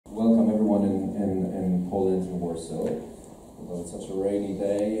Poland, in Warsaw. Although it's such a rainy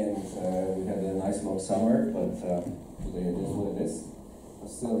day and we had a nice long summer, but today it is what it is. But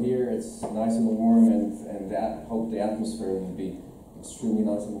still here, it's nice and warm, and I hope the atmosphere will be extremely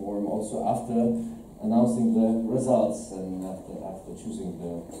nice and warm also after announcing the results and after choosing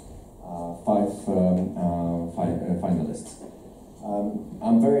the five finalists.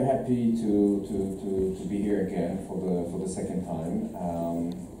 I'm very happy to be here again for the second time.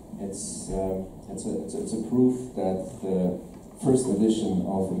 It's a proof that the first edition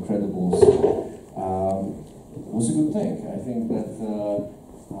of InCredibles was a good thing. I think that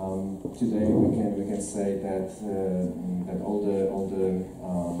today we can say that that all the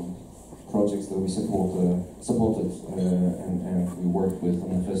projects that we supported and we worked with in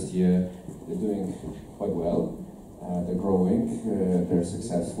the first year, they're doing quite well. They're growing, they're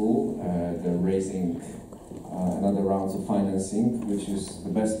successful, they're raising another rounds of financing, which is the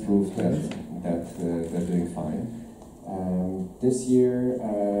best proof that they're doing fine. This year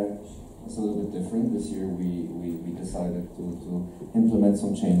it's a little bit different. This year we decided to implement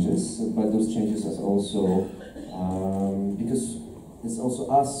some changes, but those changes is also because it's also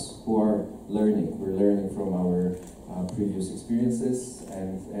us who are learning. We're learning from our previous experiences,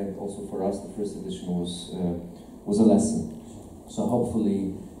 and also for us the first edition was a lesson. So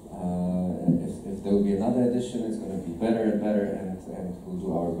hopefully if there will be another edition, it's going to be better and better, and we'll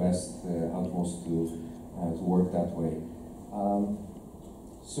do our best utmost to work that way.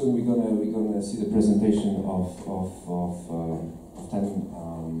 Soon we're gonna see the presentation of 10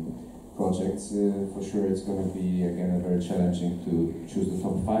 projects. For sure, it's going to be again very challenging to choose the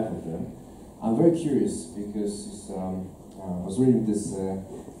top 5 of them. I'm very curious because I was reading this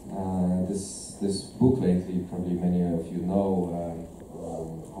book lately. Probably many of you know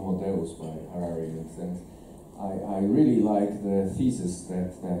Homo Deus by Harari, and I really like the thesis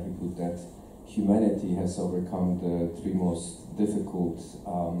that he put, that humanity has overcome the 3 most difficult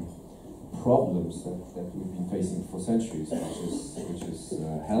problems that we've been facing for centuries, which is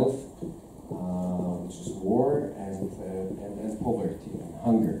health, which is war, and poverty and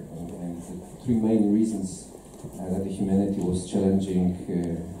hunger, and the 3 main reasons that the humanity was challenging.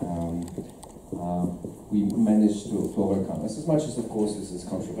 We managed to overcome. As much as, of course, this is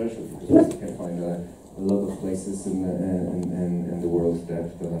controversial, because you can find a lot of places in the world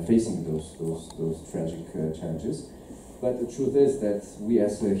that are facing those tragic challenges. But the truth is that we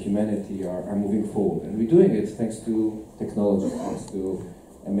as a humanity are moving forward, and we're doing it thanks to technology, thanks to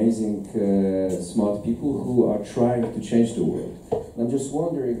amazing smart people who are trying to change the world. And I'm just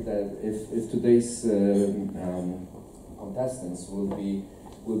wondering that if today's contestants will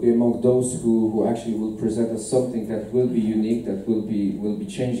be among those who actually will present us something that will be unique, that will be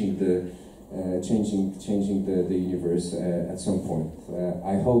changing the universe at some point.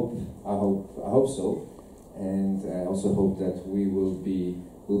 I hope so, and I also hope that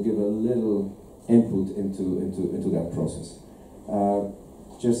will give a little input into that process.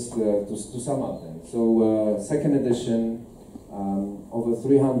 Just to sum up then. So second edition, over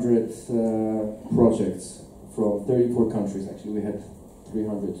 300 projects from 34 countries. Actually, we had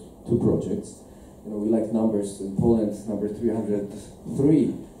 302 projects. You know, we like numbers. In Poland, number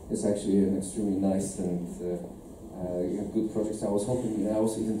 303 is actually an extremely nice and good project. I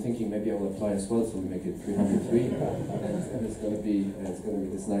was even thinking maybe I will apply as well, so we make it 303, and it's going to be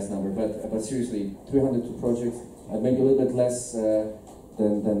this nice number. But seriously, 302 projects, maybe a little bit less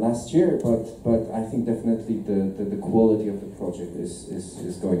than last year, but I think definitely the quality of the project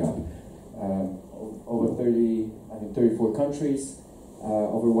is going up. Over 34 countries.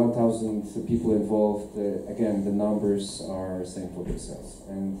 Over 1,000 people involved. Again, the numbers are saying for themselves,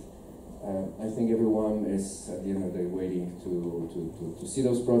 and I think everyone is at the end of the day waiting to see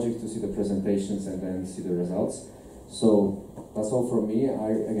those projects, to see the presentations, and then see the results. So that's all from me.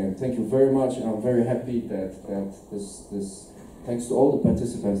 Again thank you very much, and I'm very happy that this thanks to all the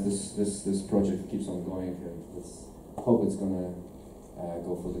participants, this project keeps on going, and I hope it's gonna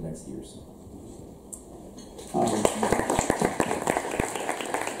go for the next years.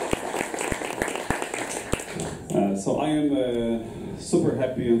 So I am super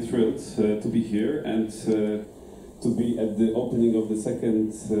happy and thrilled to be here and to be at the opening of the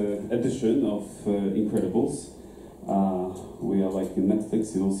second edition of InCredibles. We are like in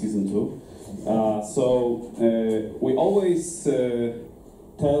Netflix, season 2. So we always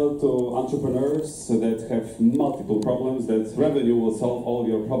tell to entrepreneurs that have multiple problems that revenue will solve all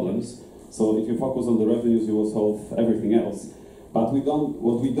your problems. So if you focus on the revenues, you will solve everything else. But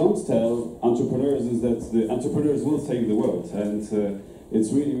what we don't tell entrepreneurs is that the entrepreneurs will save the world, and it's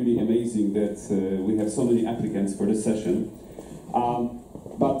really, really amazing that we have so many applicants for this session.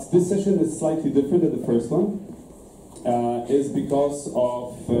 But this session is slightly different than the first one. Is because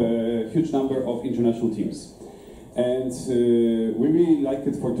of a huge number of international teams. And we really like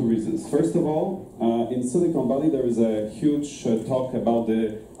it for two reasons. First of all, in Silicon Valley there is a huge talk about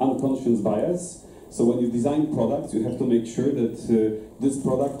the unconscious bias. So when you design products, you have to make sure that this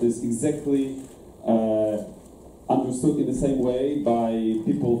product is exactly understood in the same way by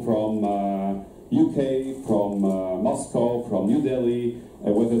people from UK, from Moscow, from New Delhi,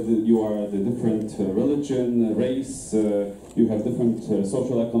 whether you are the different religion, race, you have different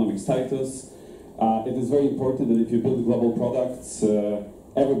social economic status. It is very important that if you build global products,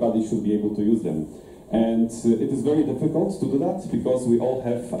 everybody should be able to use them. And it is very difficult to do that because we all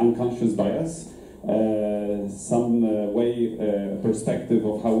have unconscious bias, some perspective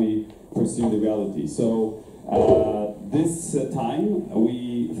of how we perceive the reality. So this time,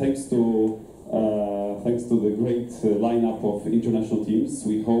 thanks to the great lineup of international teams,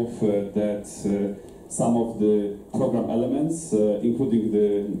 we hope that some of the program elements, including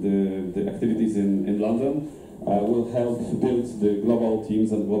the activities in London, will help build the global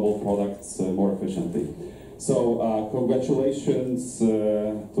teams and global products more efficiently. So congratulations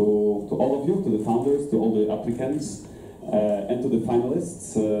to all of you, to the founders, to all the applicants, and to the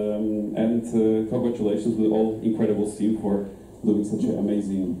finalists, and congratulations to the all InCredibles team for doing such an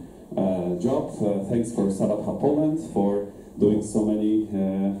amazing job. Thanks for Startup Hub Poland for doing so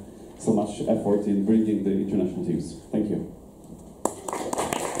much effort in bringing the international teams. Thank you.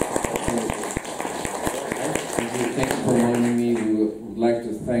 Thank you for joining me. We would like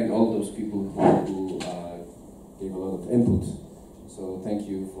to thank all those people who gave a lot of input. So thank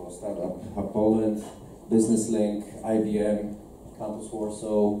you for Startup Hub Poland, Business Link, IBM, Campus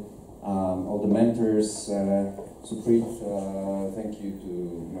Warsaw, all the mentors, Suprit, thank you to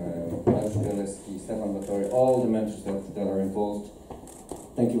Mariusz Bielewski, Stefan Batory, all the mentors that are involved.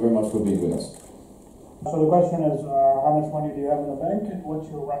 Thank you very much for being with us. So the question is, how much money do you have in the bank and what's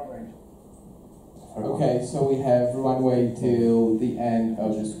your run rate? Okay, so we have runway till the end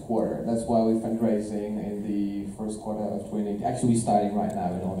of this quarter. That's why we're fundraising in the first quarter of 2019. Actually, we're starting right now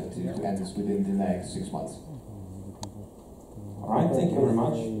in order to end this within the next 6 months. All right, thank you very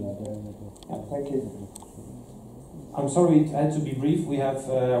much. Yeah, thank you. I'm sorry, it had to be brief. We have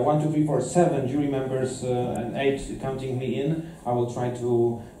 1, 2, 3, 4, 7 jury members and 8 counting me in. I will try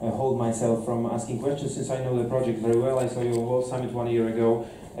to hold myself from asking questions since I know the project very well. I saw you at World Summit 1 year ago.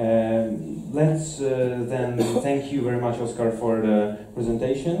 Let's then thank you very much, Oskar, for the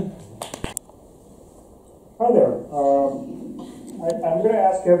presentation. Hi there. I'm going to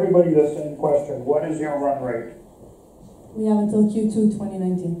ask everybody the same question. What is your run rate? We have until Q2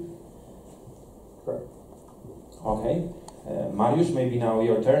 2019. Correct. Okay. Mariusz, maybe now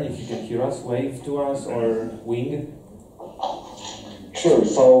your turn. If you can hear us, wave to us or wing. Sure.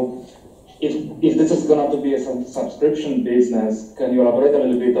 So if this is going to be a subscription business, can you elaborate a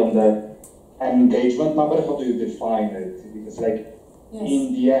little bit on the engagement number? How do you define it? Because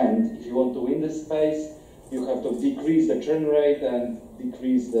in the end, if you want to win this space, you have to decrease the churn rate and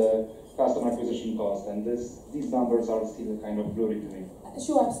decrease the customer acquisition cost. And these numbers are still kind of blurry to me.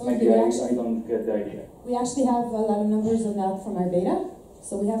 Sure, absolutely. Maybe I don't get the idea. We actually have a lot of numbers on that from our beta.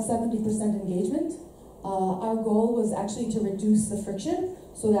 So we have 70% engagement. Our goal was actually to reduce the friction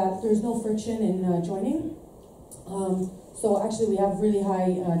so that there's no friction in joining. So actually we have really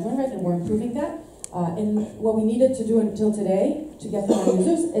high join rate and we're improving that. And what we needed to do until today to get from our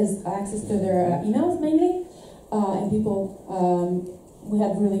users is access to their emails mainly. And people, we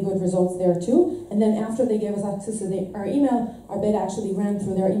had really good results there too. And then after they gave us access to our email, our beta actually ran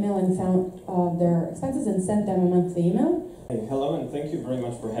through their email and found their expenses and sent them a monthly email. Hey, hello, and thank you very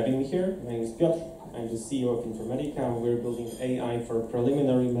much for having me here. My name is Piotr. I'm the CEO of Informatica. We're building AI for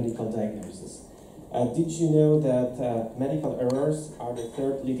preliminary medical diagnosis. Did you know that medical errors are the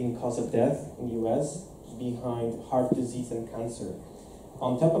third leading cause of death in the US, behind heart disease and cancer?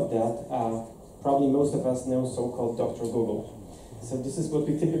 On top of that, probably most of us know so-called Dr. Google. So this is what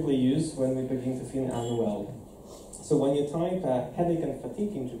we typically use when we begin to feel unwell. So when you type headache and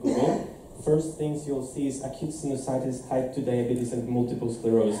fatigue into Google, first things you'll see is acute sinusitis, type 2 diabetes, and multiple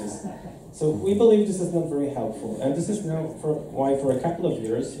sclerosis. So we believe this is not very helpful. And this is now why for a couple of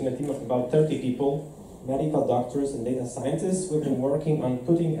years, in a team of about 30 people, medical doctors and data scientists, we've been working on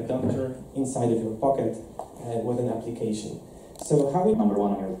putting a doctor inside of your pocket with an application. So how we... Number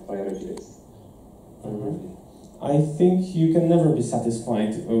one on your priority list. I think you can never be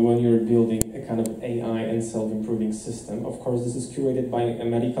satisfied when you're building a kind of AI and self-improving system. Of course, this is curated by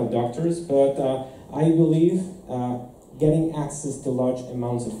medical doctors, but I believe getting access to large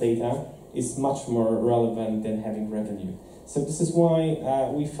amounts of data is much more relevant than having revenue. So this is why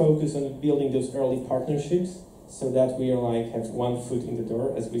we focus on building those early partnerships, so that we are like have one foot in the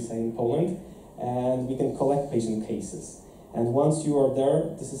door, as we say in Poland, and we can collect patient cases. And once you are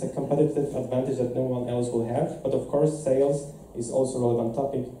there, this is a competitive advantage that no one else will have. But of course, sales is also a relevant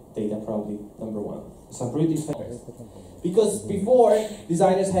topic. Data probably number one. So pretty fast. Because before,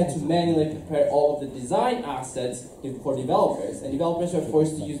 designers had to manually prepare all of the design assets for developers, and developers were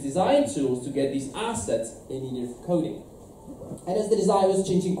forced to use design tools to get these assets they needed for coding. And as the design was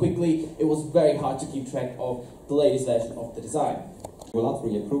changing quickly, it was very hard to keep track of the latest version of the design.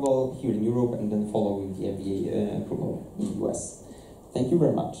 Regulatory approval here in Europe and then following the FDA approval in the US. Thank you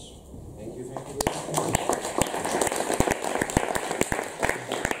very much. Thank you.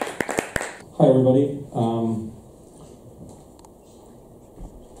 Hi everybody.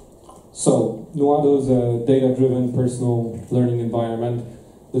 So Nuado is a data-driven personal learning environment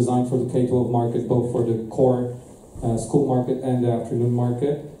designed for the K-12 market, both for the core school market and the afternoon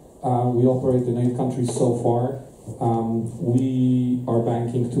market. We operate in 8 countries so far. We are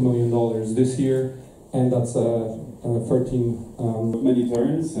banking $2 million this year, and that's 13. Many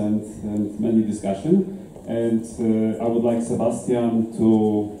turns and many discussion, and I would like Sebastian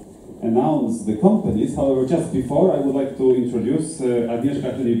to announce the companies. However, just before, I would like to introduce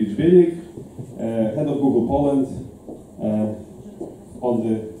Agnieszka Czyniewicz-Bielik, head of Google Poland, on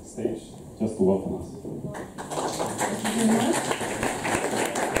the stage, just to welcome us.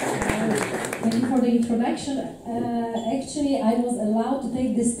 Thank you for the introduction. Actually, I was allowed to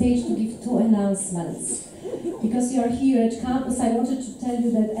take the stage to give 2 announcements. Because you are here at campus, I wanted to tell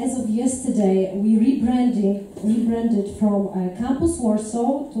you that as of yesterday, we rebranded from Campus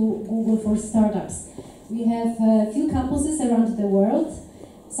Warsaw to Google for Startups. We have a few campuses around the world,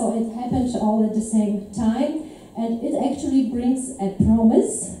 so it happened all at the same time. And it actually brings a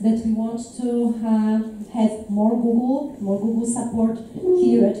promise that we want to have more Google support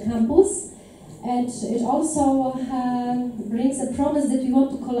here at campus. And it also brings a promise that we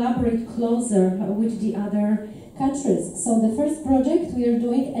want to collaborate closer with the other countries. So the first project we are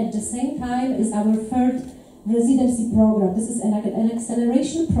doing at the same time is our 3rd residency program. This is an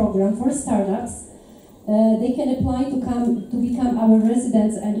acceleration program for startups. They can apply to become our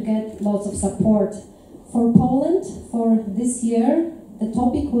residents and get lots of support. For Poland, for this year, the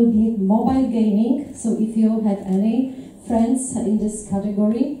topic will be mobile gaming. So if you have any friends in this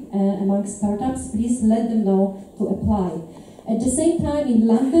category among startups, please let them know to apply. At the same time, in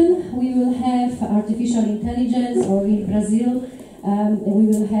London, we will have artificial intelligence, or in Brazil, we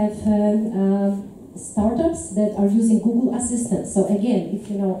will have startups that are using Google Assistant. So again, if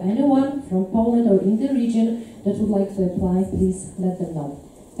you know anyone from Poland or in the region that would like to apply, please let them know.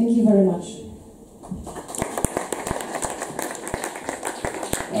 Thank you very much.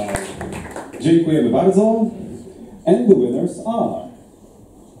 Dziękujemy bardzo. And the winners are.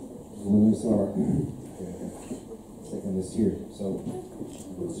 The winners are. Second is here. So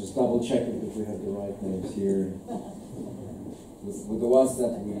let's just double check if we have the right names here. With the ones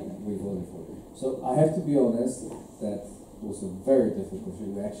that we voted for. So I have to be honest, that was a very difficult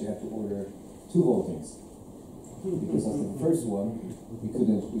thing. We actually had to order 2 votings. Because after the first one, we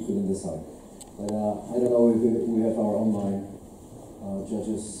couldn't decide. But I don't know if we have our online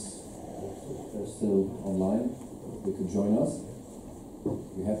judges. They're still online. They could join us.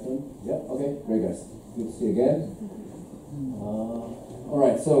 We have them. Yeah. Okay. Great, guys. Good to see you again. All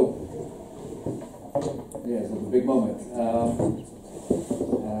right. So yeah, it's a big moment.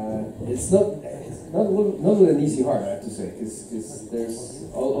 It's not an easy heart, I have to say, because there's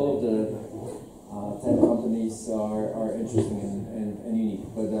all of the 10 companies are interesting and unique.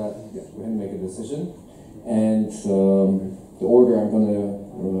 But yeah, we're going to make a decision, and the order I'm going to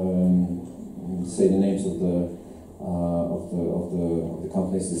say the names of the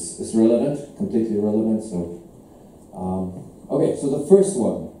companies is relevant, completely relevant. So okay, so the first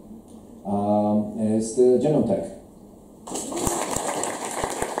one is the Genome Tech.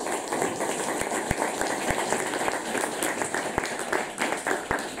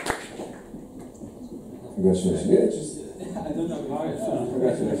 Congratulations. Yeah, just I don't know why.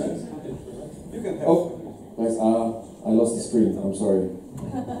 Congratulations. You can help. Oh, guys, I lost the screen. I'm sorry. Can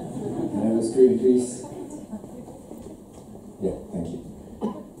I have the screen, please? Yeah, thank you.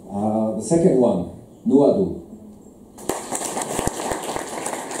 The second one, Nuado.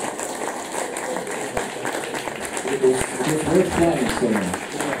 It was worth flying so much.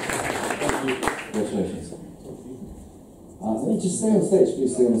 Congratulations. Let me just stay on stage,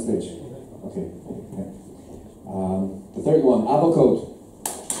 please stay on stage. Okay. Yeah. The third one, Avocode.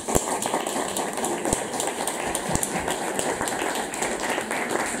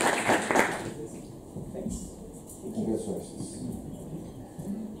 Congratulations.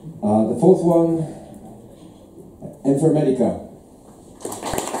 The fourth one, InCredibles.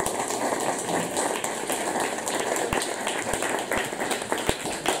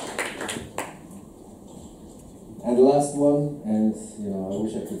 And the last one, and I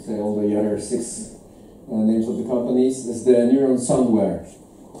wish I could say all the other 6 names of the companies, is the Neuron Soundware.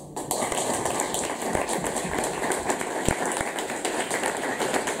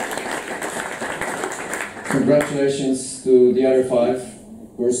 Congratulations to the other 5.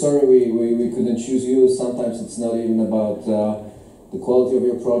 We're sorry we couldn't choose you. Sometimes it's not even about the quality of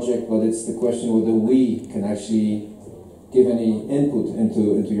your project, but it's the question whether we can actually give any input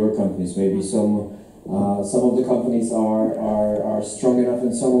into your companies. Maybe some of the companies are strong enough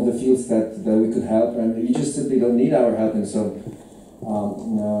in some of the fields that we could help, and you just simply don't need our help in some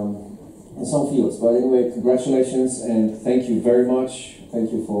fields. But anyway, congratulations and thank you very much.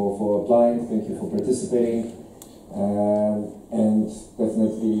 Thank you for applying. Thank you for participating. And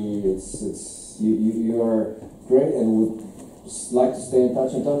definitely, you are great, and would like to stay in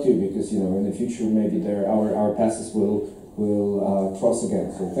touch and talk to you because in the future maybe our passes will cross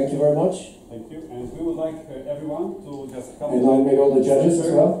again. So thank you very much. Thank you, and we would like everyone to just come. And I'll meet all the judges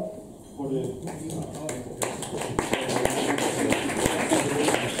as well. For the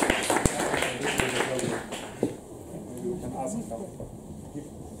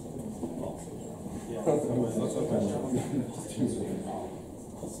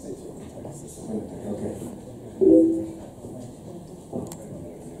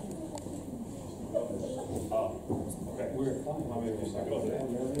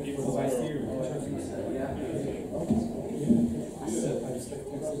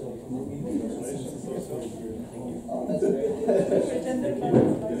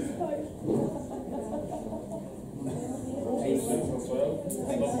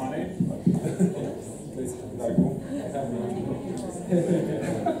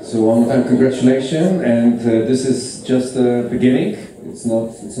So one more time, congratulations, and this is just the beginning. It's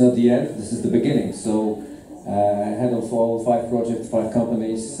not the end. This is the beginning. So ahead of all 5 projects, 5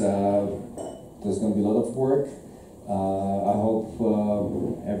 companies, there's going to be a lot of work. I hope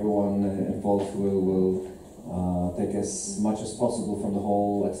everyone involved will take as much as possible from the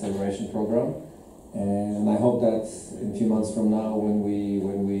whole acceleration program, and I hope that in a few months from now, when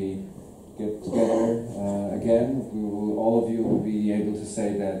we get together again, all of you will be able to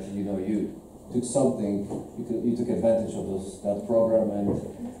say that you took something, you took advantage of that program,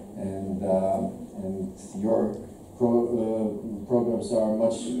 and your programs are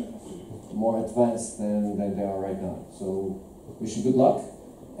much more advanced than they are right now. So wish you good luck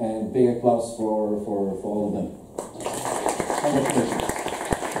and big applause for all of them. Congratulations.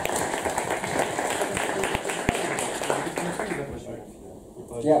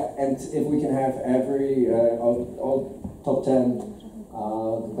 Yeah, and if we can have all top 10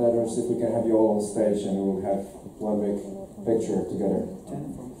 competitors, if we can have you all on stage and we'll have one big picture together.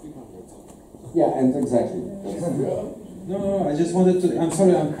 10 from 300. Yeah, and exactly. No, I just wanted to, I'm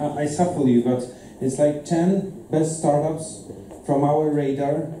sorry, I shuffle you, but it's like 10 best startups from our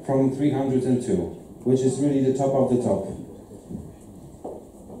radar from 302, which is really the top of the top.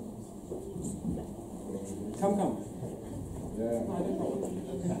 Come.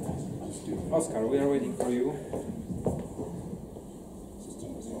 Oscar, we are waiting for you.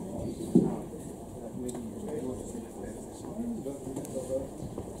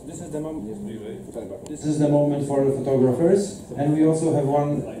 This is the moment for the photographers, and we also have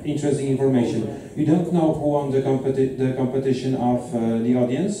one interesting information. You don't know who won the competition of the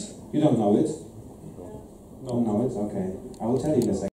audience? You don't know it? Don't know it? Okay. I will tell you in a second.